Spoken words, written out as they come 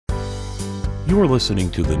You're listening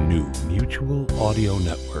to the new Mutual Audio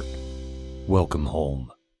Network. Welcome home.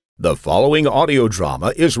 The following audio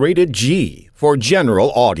drama is rated G for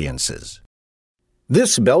general audiences.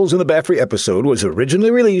 This Bells in the Bat Free episode was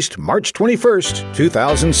originally released March 21st,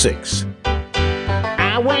 2006.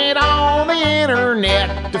 I went on the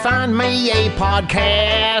internet to find me a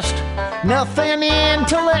podcast. Nothing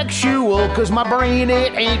intellectual, cause my brain,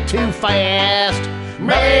 it ain't too fast.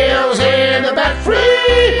 Bells in the Bat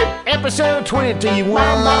Free, episode 21.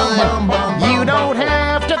 You don't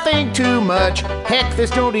have to think too much. Heck, this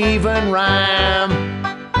don't even rhyme.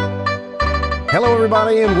 Hello,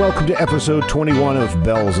 everybody, and welcome to episode 21 of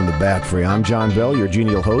Bells in the Bat Free. I'm John Bell, your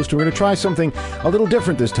genial host. We're going to try something a little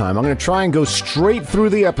different this time. I'm going to try and go straight through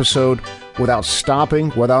the episode without stopping,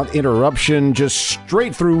 without interruption, just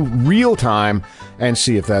straight through real time and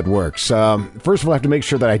see if that works. First of all, I have to make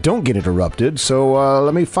sure that I don't get interrupted, so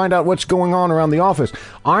let me find out what's going on around the office.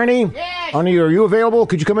 Arnie? Yes. Arnie, are you available?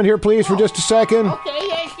 Could you come in here, please, for just a second? Okay,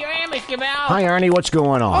 yes, you am, Mr. Bell. Hi, Arnie. What's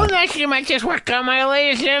going Oh, on? not too much. Just work on my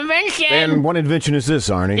latest invention. And what invention is this,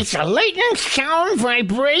 Arnie? It's a latent sound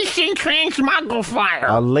vibration transmogrifier.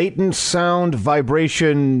 A latent sound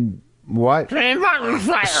vibration... What?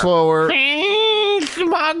 Transmogrifier. Slower.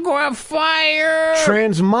 Transmogrifier.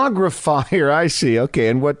 Transmogrifier, I see. Okay,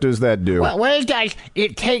 and what does that do? Well, what it does,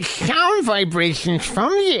 it takes sound vibrations from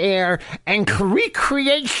the air and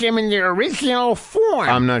recreates them in their original form.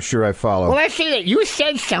 I'm not sure I follow. Well, let's say that you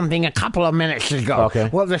said something a couple of minutes ago. Okay.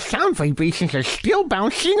 Well, the sound vibrations are still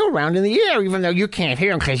bouncing around in the air, even though you can't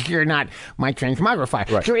hear them because you're not my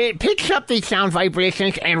transmogrifier. Right. So it picks up these sound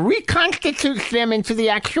vibrations and reconstitutes them into the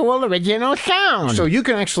actual original sound. So you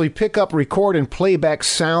can actually pick up, record, and play back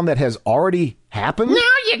sound that has already happened? now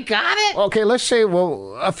you got it. Okay, let's say,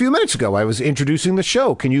 well, a few minutes ago I was introducing the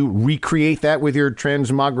show. Can you recreate that with your thing?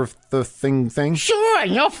 Sure,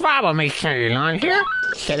 no problem, Mr. Elon here.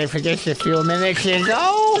 Said it for just a few minutes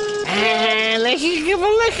ago. And let's just give a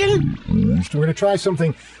listen. We're going to try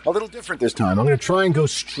something a little different this time. I'm going to try and go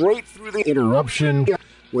straight through the interruption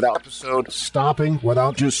without episode stopping,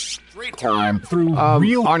 without just straight time through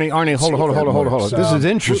real... Arnie, hold on. This is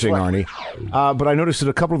interesting, Arnie. But I noticed that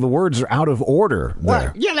a couple of the words are out of order there.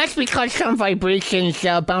 Well, yeah, that's because some vibrations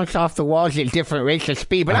bounce off the walls at different rates of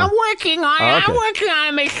speed. But I'm working on it. Okay. I'm working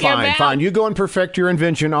on it, Mr. Bell. Fine. You go and perfect your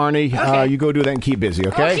invention, Arnie. Okay. You go do that and keep busy,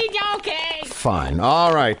 okay? Okay. Fine.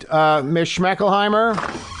 All right. Miss Schmackelheimer,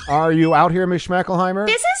 are you out here, Miss Schmackelheimer?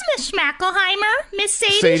 This is Miss Schmackelheimer, Miss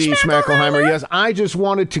Sadie Schmackelheimer, yes. I just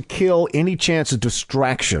wanted to kill any chance of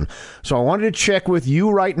distraction. So I wanted to check with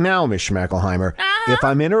you right now, Miss Schmackelheimer. If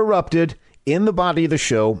I'm interrupted in the body of the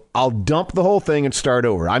show, I'll dump the whole thing and start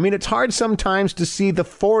over. I mean, it's hard sometimes to see the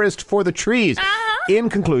forest for the trees. In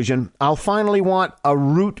conclusion, I'll finally want a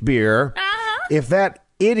root beer if that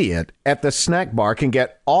idiot at the snack bar can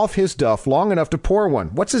get off his duff long enough to pour one.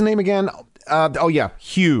 What's his name again?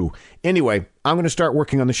 Hugh. Anyway, I'm going to start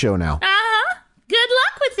working on the show now. Good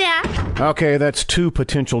luck with that. Okay, that's two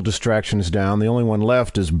potential distractions down. The only one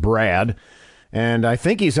left is Brad. And I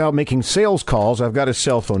think he's out making sales calls. I've got his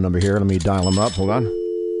cell phone number here. Let me dial him up. Hold on.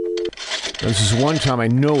 This is one time I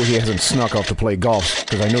know he hasn't snuck off to play golf,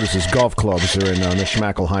 because I noticed his golf clubs are in Miss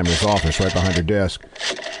Schmackelheimer's office right behind her desk.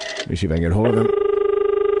 Let me see if I can get hold of him.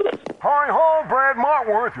 Hi-ho, Brad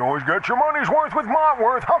Montworth. You always get your money's worth with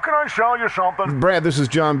Montworth. How can I sell you something? Brad, this is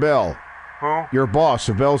John Bell. Who? Your boss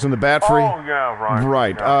of Bells in the Bat Free. Oh, yeah, right.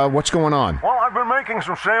 Right. Yeah. What's going on? Well, I've been making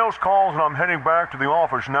some sales calls, and I'm heading back to the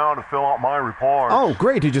office now to fill out my report. Oh,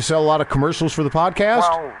 great. Did you sell a lot of commercials for the podcast?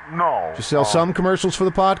 Well, no. Did you sell some commercials for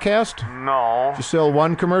the podcast? No. Did you sell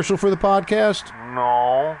one commercial for the podcast?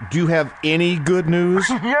 No. Do you have any good news?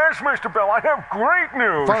 Yes, Mr. Bell, I have great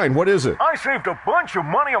news. Fine, what is it? I saved a bunch of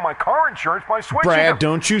money on my car insurance by switching Brad, to...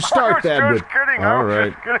 don't you start that I was with... just kidding. All I was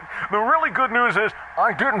right. just kidding. The really good news is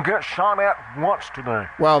I didn't get shot at once today.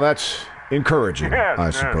 Well, that's encouraging, Yes, I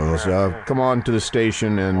yes, suppose. yes. Come on to the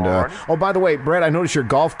station and... All right. Oh, by the way, Brad, I noticed your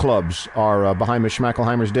golf clubs are behind Miss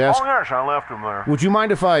Schmackelheimer's desk. Oh, yes, I left them there. Would you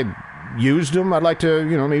mind if I used them? I'd like to,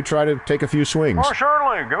 maybe try to take a few swings. Oh,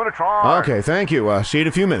 certainly. Give it a try. Okay, thank you. See you in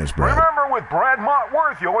a few minutes, Brad. Remember, with Brad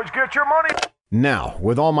Montworth, you always get your money. Now,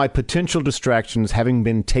 with all my potential distractions having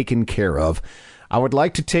been taken care of, I would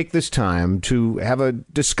like to take this time to have a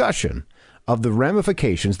discussion of the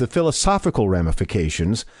ramifications, the philosophical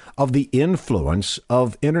ramifications of the influence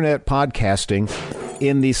of internet podcasting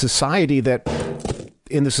in the society that,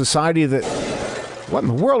 what in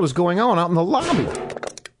the world is going on out in the lobby?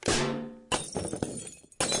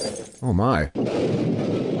 Oh my.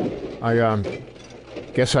 I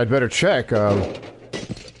guess I'd better check.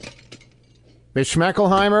 Miss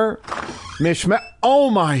Schmackelheimer? Oh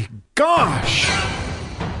my Gosh!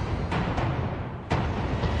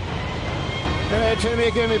 Tell me,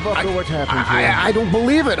 Bucko, what happened here? I don't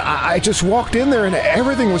believe it. I just walked in there and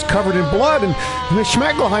everything was covered in blood, and Miss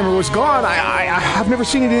Schmackelheimer was gone. I've never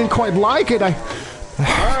seen anything quite like it. All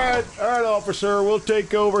right, officer, we'll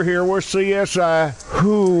take over here. We're CSI.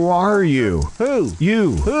 Who are you? Who?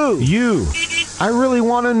 You. Who? You. I really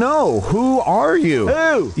want to know. Who are you?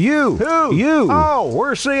 Who? You. Who? You. Oh,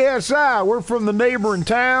 we're CSI. We're from the neighboring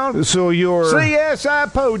town. So you're...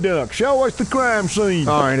 CSI Podunk. Show us the crime scene.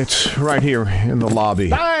 All right, it's right here in the lobby.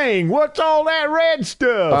 Dang, what's all that red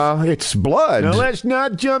stuff? It's blood. Now, let's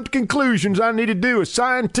not jump to conclusions. I need to do a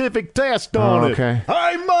scientific test on it. Okay.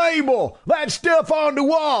 Hey, Mabel, that stuff on the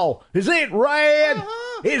wall, is it red?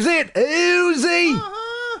 Is it oozy?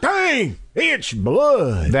 Dang, it's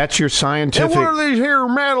blood. That's your scientific... And what are these here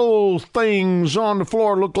metal things on the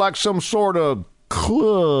floor look like some sort of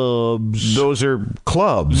clubs? Those are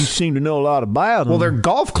clubs. You seem to know a lot about them. Well, they're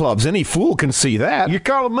golf clubs. Any fool can see that. You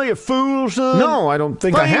calling me a fool, son? No, I don't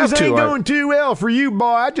think I have to. Things ain't going too well for you, boy.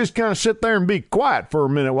 I just kind of sit there and be quiet for a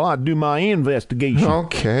minute while I do my investigation.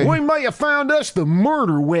 Okay. We may have found us the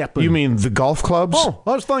murder weapon. You mean the golf clubs? Oh,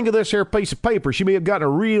 let's think of this here piece of paper. She may have gotten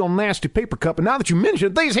a real nasty paper cup, and now that you mention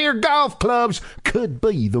it, these here golf clubs could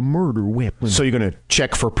be the murder weapon. So you're going to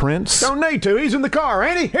check for Prince? Don't need to. He's in the car,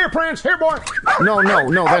 ain't he? Here, Prince. Here, boy. No,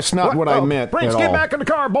 that's not what I meant. Prince, get back in the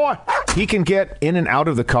car, boy. He can get in and out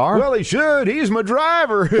of the car? Well, he should. He's my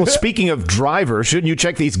driver. Well, speaking of driver, shouldn't you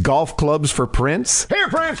check these golf clubs for prints? Here,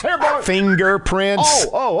 Prince. Here, boy. Fingerprints.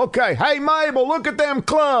 Oh, okay. Hey, Mabel, look at them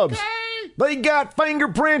clubs. Okay. They got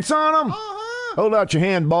fingerprints on them. Hold out your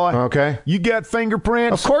hand, boy. Okay. You got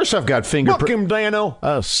fingerprints? Of course I've got fingerprints. Book him, Dano.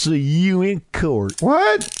 I'll see you in court.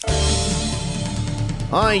 What?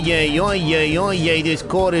 Oyez. This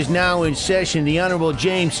court is now in session. The Honorable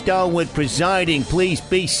James Stallwood presiding. Please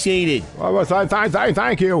be seated. Well,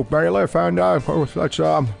 thank you, bailiff. And let's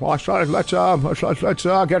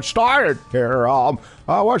get started here.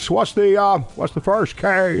 What's the first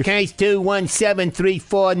case? Case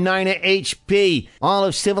 2173490 HP. All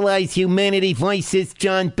of civilized humanity versus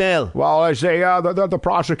John Bell. Well, is the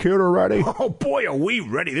prosecutor ready? Oh boy, are we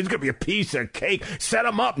ready? This is gonna be a piece of cake. Set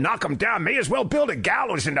them up, knock them down. May as well build a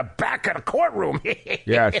gallows in the back of the courtroom.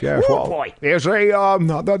 yes. Oh boy. Is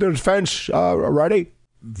the defense ready?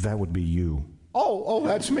 That would be you. Oh,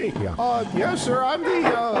 that's me. Yeah. Yes, sir. I'm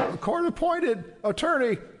the court-appointed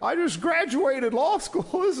attorney. I just graduated law school.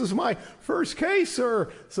 This is my first case,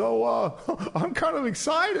 sir. So I'm kind of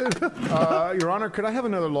excited. Your Honor, could I have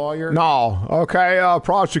another lawyer? No. Okay.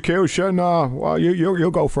 Prosecution. Well,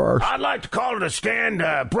 you go first. I'd like to call it a stand.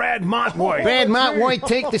 Brad Montwood. Brad Montwood,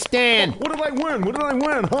 take the stand. What did I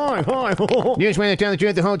win? Hi. You just want to tell the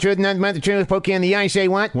truth, the whole truth, nothing but the truth. Poke you in the eye. Say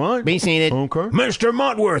what? What? Be seated. Okay. Mr.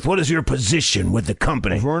 Montworth, what is your position with the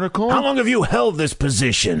company? Vertical? How long have you held this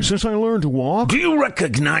position? Since I learned to walk. Do you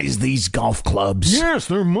recognize these golf clubs? Yes,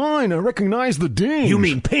 they're mine. I recognize the dings. You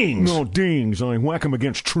mean pings? No, dings. I whack them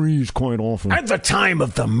against trees quite often. At the time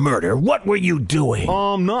of the murder, what were you doing?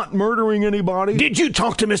 Not murdering anybody. Did you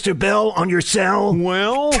talk to Mr. Bell on your cell?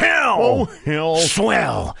 Well? Tell! Oh, hell.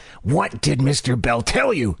 Swell. What did Mr. Bell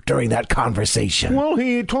tell you during that conversation? Well,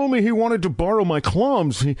 he told me he wanted to borrow my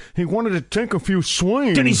clubs. He wanted to take a few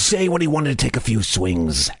swings. Did he say what he wanted to take a few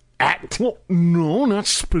swings at? Well, no, not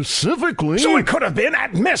specifically. So it could have been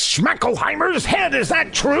at Miss Schmackelheimer's head, is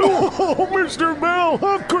that true? Oh, Mr. Bell,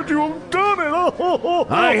 how could you have done it?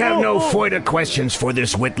 I have no further questions for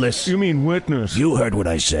this witness. You mean witness? You heard what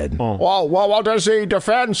I said. Oh. Well, does the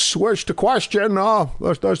defense wish to question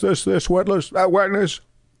this witness?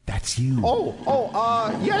 That's you.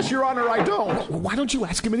 Yes, Your Honor, I don't. Why don't you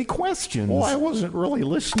ask him any questions? Well, I wasn't really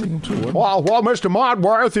listening to him. Well, Mr.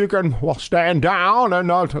 Montworth, you can stand down, and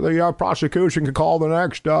the prosecution can call the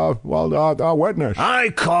next witness. I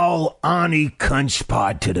call Ani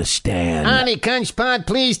Kunchpad to the stand. Ani Kunchpad,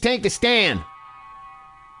 please take the stand.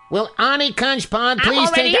 Will Ani Kunchpad please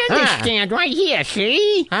take the stand right here,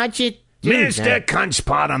 see? How'd you do Mr. that?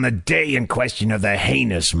 Kunchpad, on the day in question of the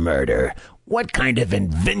heinous murder, what kind of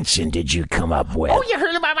invention did you come up with? Oh, you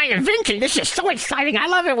heard about my invention? This is so exciting. I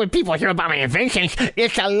love it when people hear about my inventions.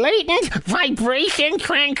 It's a latent vibration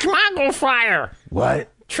transmogrifier. What?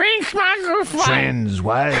 Transmogrifier. Trans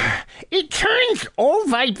what? It turns all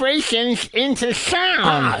vibrations into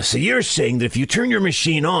sound. So you're saying that if you turn your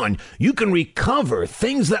machine on, you can recover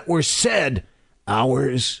things that were said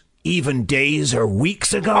hours, even days or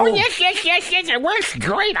weeks ago? Oh, yes. It works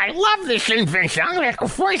great. I love this invention. I'm going to go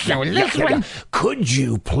first with this one. Could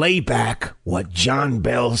you play back what John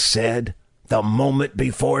Bell said The moment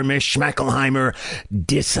before Miss Schmackelheimer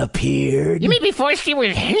disappeared. You mean before she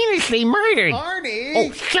was heinously murdered? Arnie!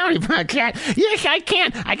 Oh, sorry about that. Yes, I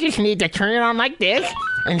can. I just need to turn it on like this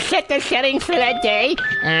and set the settings for that day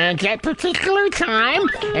and that particular time,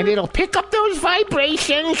 and it'll pick up those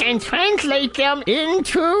vibrations and translate them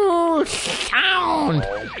into sound.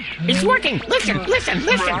 It's working. Listen.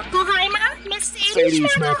 Schmackelheimer? Miss Sadie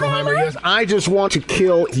Schmackelheimer, yes. I just want to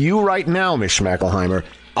kill you right now, Miss Schmackelheimer.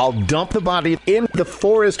 I'll dump the body in the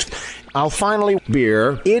forest. I'll finally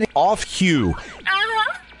beer it off Hugh.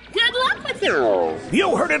 Good luck with you.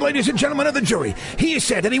 You heard it, ladies and gentlemen of the jury. He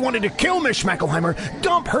said that he wanted to kill Miss Schmackelheimer,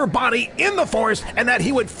 dump her body in the forest, and that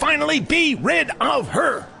he would finally be rid of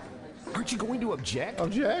her. Aren't you going to object?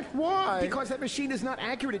 Object? Why? Because that machine is not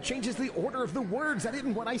accurate. It changes the order of the words. That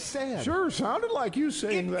isn't what I said. Sure, sounded like you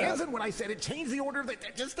saying It that. isn't what I said. It changed the order of the...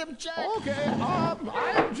 Just object. Okay,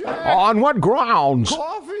 I object. On what grounds?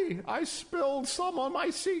 Coffee. I spilled some on my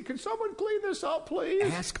seat. Can someone clean this up,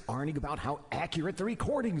 please? Ask Arnie about how accurate the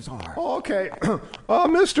recordings are. Okay.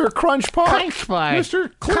 Mr. Crunchpot. Crunchpot.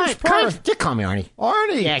 Mr. Crunchpot. Just call me Arnie.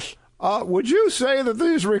 Arnie. Yes. Would you say that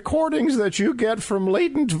these recordings that you get from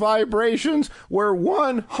latent vibrations were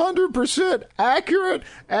 100% accurate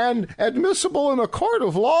and admissible in a court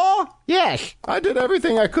of law? Yes. I did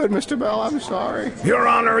everything I could, Mr. Bell. I'm sorry. Your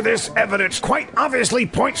Honor, this evidence quite obviously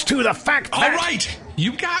points to the fact that... All right,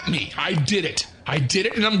 you got me. I did it,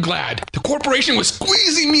 and I'm glad. The corporation was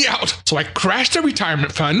squeezing me out, so I crashed a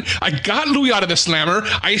retirement fund, I got Louis out of the slammer,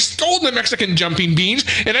 I stole the Mexican jumping beans,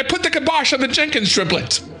 and I put the kibosh on the Jenkins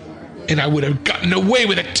triplets. And I would have gotten away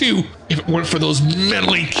with it, too, if it weren't for those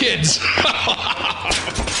meddling kids.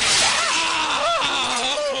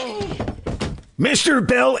 Mr.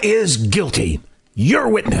 Bell is guilty. Your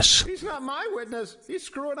witness. He's not my witness. He's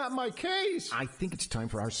screwing up my case. I think it's time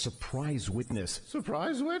for our surprise witness.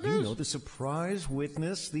 Surprise witness? You know the surprise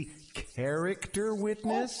witness, the character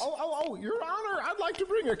witness? Oh, Your Honor, I'd like to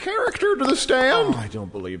bring a character to the stand. Oh, I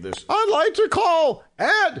don't believe this. I'd like to call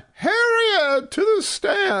Aunt Harriet to the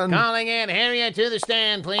stand. Calling Aunt Harriet to the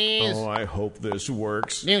stand, please. Oh, I hope this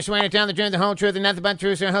works. Do you swear to tell the truth, the whole truth, and nothing but the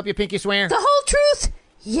truth, so help you pinky swear? The whole truth?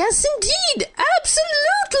 Yes, indeed.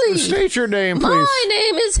 Absolutely. State your name, please. My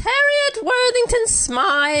name is Harriet Worthington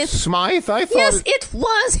Smythe. Smythe? I thought... Yes, it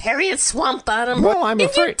was Harriet Swampbottom. Well, I'm and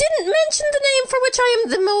afraid... you didn't mention the name for which I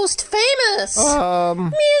am the most famous.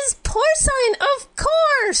 Ms. Porcine, of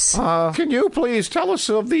course. Can you please tell us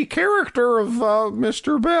of the character of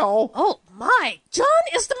Mr. Bell? Oh, my. John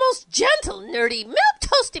is the most gentle, nerdy,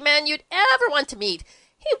 milquetoasty man you'd ever want to meet.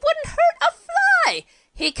 He wouldn't hurt a fly.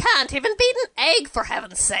 He can't even beat an egg, for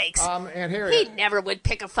heaven's sakes. Aunt Harriet... He never would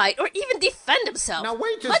pick a fight or even defend himself. Now,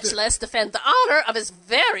 wait just much less defend the honor of his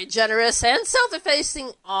very generous and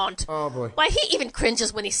self-effacing aunt. Oh, boy. Why, he even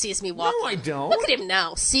cringes when he sees me walking. No, I don't. Look at him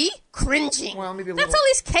now. See? Cringing. Well, maybe a That's little... all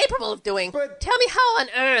he's capable of doing. But- Tell me how on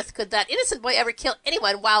earth could that innocent boy ever kill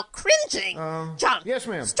anyone while cringing? John. Yes,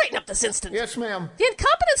 ma'am. Straighten up this instant. Yes, ma'am. The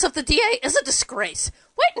incompetence of the DA is a disgrace.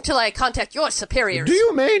 Wait until I contact your superiors. Do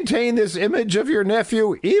you maintain this image of your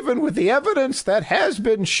nephew even with the evidence that has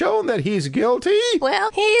been shown that he's guilty?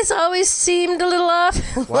 Well, he's always seemed a little off.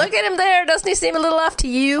 Look at him there. Doesn't he seem a little off to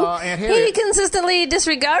you? Aunt Harriet. He consistently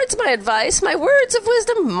disregards my advice, my words of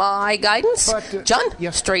wisdom, my guidance. But, John,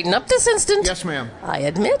 yes. straighten up this instant. Yes, ma'am. I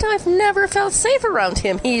admit I've never felt safe around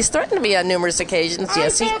him. He's threatened me on numerous occasions.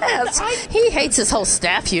 Yes, he has. He hates his whole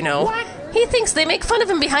staff, you know. What? He thinks they make fun of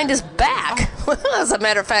him behind his back. Well, as a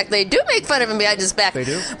matter of fact, they do make fun of him behind his back. They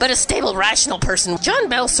do? But a stable, rational person, John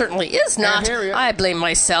Bell certainly is not. Harriet. I blame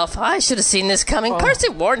myself. I should have seen this coming. Percy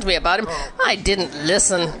warned me about him. I didn't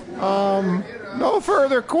listen. No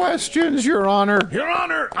further questions, Your Honor. Your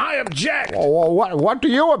Honor, I object. Oh, what do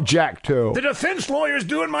you object to? The defense lawyer's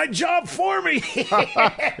doing my job for me.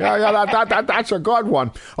 That's a good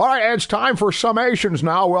one. All right, it's time for summations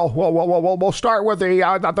now. We'll start with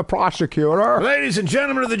the prosecutor. Ladies and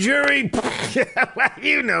gentlemen of the jury,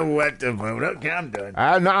 you know what to vote. Okay, I'm done.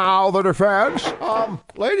 And now the defense.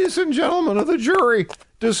 Ladies and gentlemen of the jury,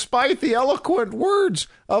 despite the eloquent words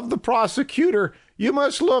of the prosecutor, you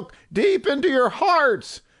must look deep into your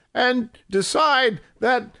hearts and decide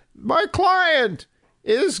that my client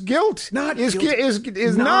is guilty. Not is guilty.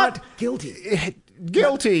 Is not guilty.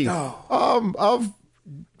 Guilty of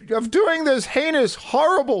doing this heinous,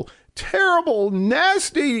 horrible, terrible,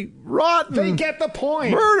 nasty, rotten They get the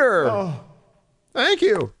point. murder. Thank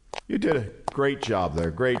you. You did it. Great job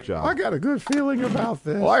there. Great job. I got a good feeling about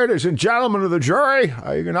this. Ladies and gentlemen of the jury,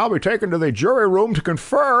 you can now be taken to the jury room to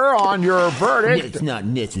confer on your verdict. It's not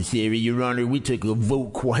necessary, Your Honor. We took a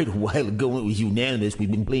vote quite a while ago. It was unanimous.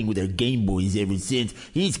 We've been playing with our Game Boys ever since.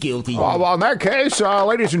 He's guilty. Well, in that case,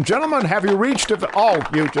 ladies and gentlemen, have you reached Oh,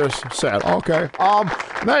 you just said. Okay.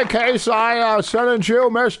 In that case, I sentence you,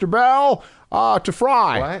 Mr. Bell, to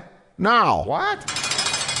fry. What? Now. What?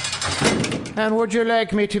 And would you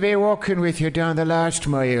like me to be walking with you down the last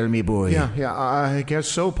mile, me boy? Yeah, I guess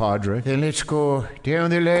so, Padre. Then let's go down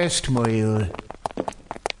the last mile.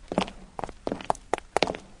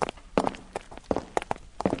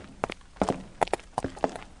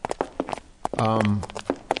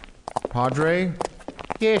 Padre,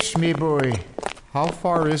 Yes, me boy. how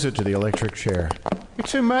far is it to the electric chair?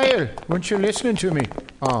 It's a mile. Weren't you listening to me?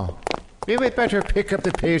 Oh, We better pick up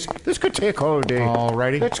the pace. This could take all day.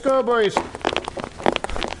 alrighty. Let's go, boys.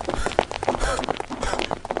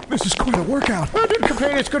 This is quite a workout. Oh, don't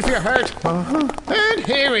complain. It's good for your heart. And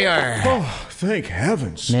here we are. Oh, thank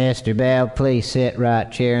heavens. Mr. Bell, please sit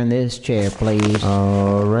right chair in this chair, please.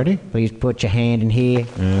 Alrighty. Please put your hand in here.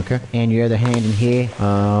 Okay. And your other hand in here.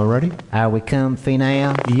 Alrighty. Are we comfy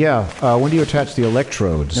now? Yeah, when do you attach the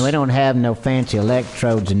electrodes? No, we don't have no fancy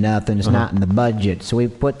electrodes or nothing. It's not in the budget. So we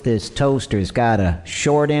put this toaster. It's got a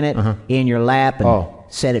short in it in your lap and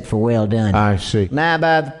set it for well done. I see. Now,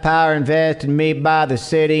 by the power invested in me by the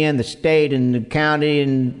city and the state and the county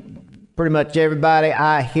and pretty much everybody,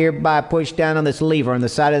 I hereby push down on this lever on the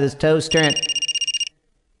side of this toaster and...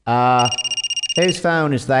 whose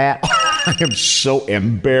phone is that? I am so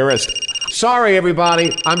embarrassed. Sorry,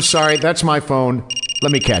 everybody. I'm sorry. That's my phone.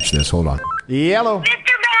 Let me catch this. Hold on. Yellow. Mr. Bell?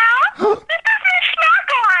 This is Miss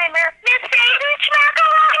Schmackelheimer. Miss Daisy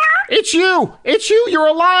Schmackelheimer? It's you. It's you. You're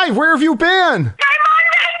alive. Where have you been? I'm on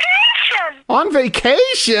vacation. On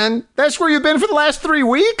vacation? That's where you've been for the last 3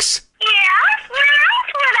 weeks? Yes? Where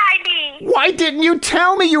else would I be? Why didn't you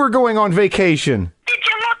tell me you were going on vacation? Did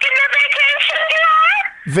you look in the vacation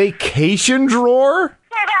drawer? Vacation drawer?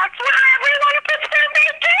 Well, that's where everyone puts their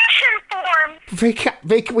vacation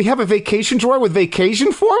forms. We have a vacation drawer with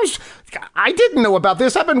vacation forms? I didn't know about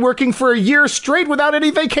this. I've been working for a year straight without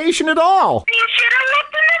any vacation at all. You should have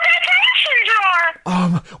looked in the vacation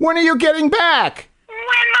drawer. When are you getting back?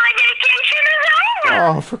 When my vacation is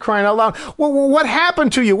over. Oh, for crying out loud. Well, what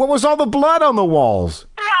happened to you? What was all the blood on the walls?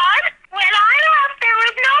 Blood? When I left, there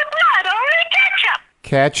was no blood, only ketchup.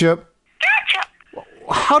 Ketchup? Ketchup.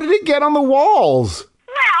 How did it get on the walls?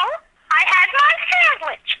 Well, I had my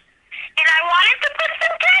sandwich, and I wanted to put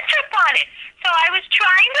some ketchup on it, so I was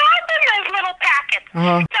trying to open those little packets.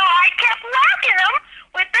 So I kept whacking them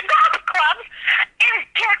with the golf clubs, and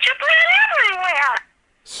ketchup ran everywhere.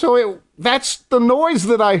 So that's the noise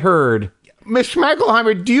that I heard. Miss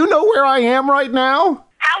Schmackelheimer, do you know where I am right now?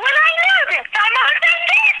 How would I know this? I'm on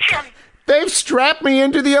vacation. They've strapped me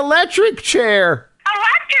into the electric chair.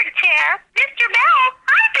 Electric chair? Mr. Bell,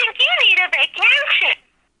 I think you need a vacation.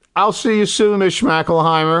 I'll see you soon, Miss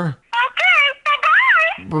Schmackelheimer. Okay,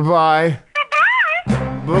 bye-bye. Bye-bye.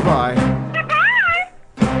 Bye-bye. Bye-bye.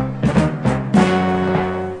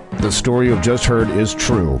 The story you've just heard is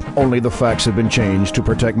true. Only the facts have been changed to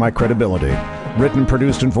protect my credibility. Written,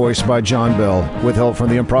 produced, and voiced by John Bell, with help from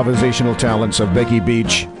the improvisational talents of Becky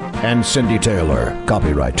Beach and Cindy Taylor.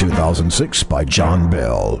 Copyright 2006 by John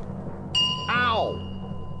Bell. Ow!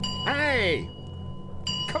 Hey!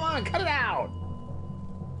 Come on, cut it out!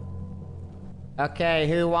 Okay,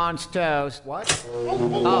 who wants toast? What?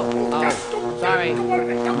 Sorry.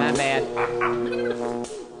 My bad.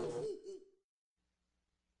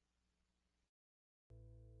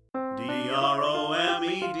 DROMEDARY.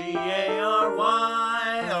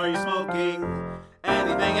 Are you smoking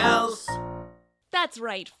anything else? That's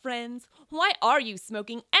right, friends. Why are you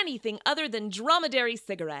smoking anything other than dromedary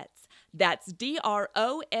cigarettes? That's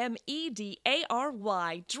DROMEDARY,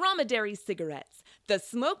 dromedary cigarettes. The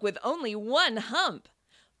smoke with only one hump.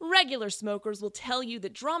 Regular smokers will tell you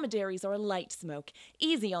that dromedaries are a light smoke,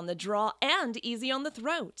 easy on the draw and easy on the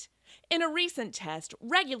throat. In a recent test,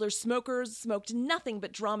 regular smokers smoked nothing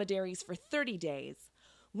but dromedaries for 30 days.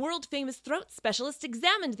 World-famous throat specialists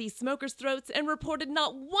examined these smokers' throats and reported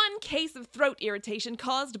not one case of throat irritation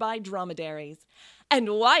caused by dromedaries.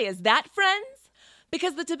 And why is that, friends?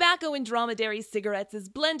 Because the tobacco in dromedary cigarettes is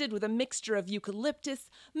blended with a mixture of eucalyptus,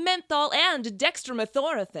 menthol, and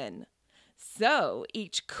dextromethorphan. So,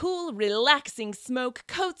 each cool, relaxing smoke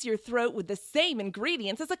coats your throat with the same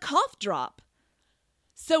ingredients as a cough drop.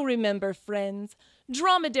 So remember, friends,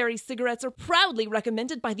 dromedary cigarettes are proudly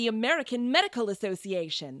recommended by the American Medical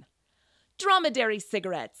Association. Dromedary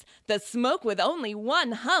cigarettes, the smoke with only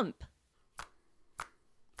one hump.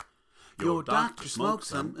 Your doctor smokes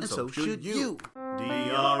some, and so should you.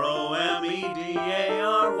 DROMEDARY.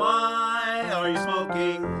 Are you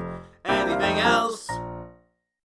smoking anything else?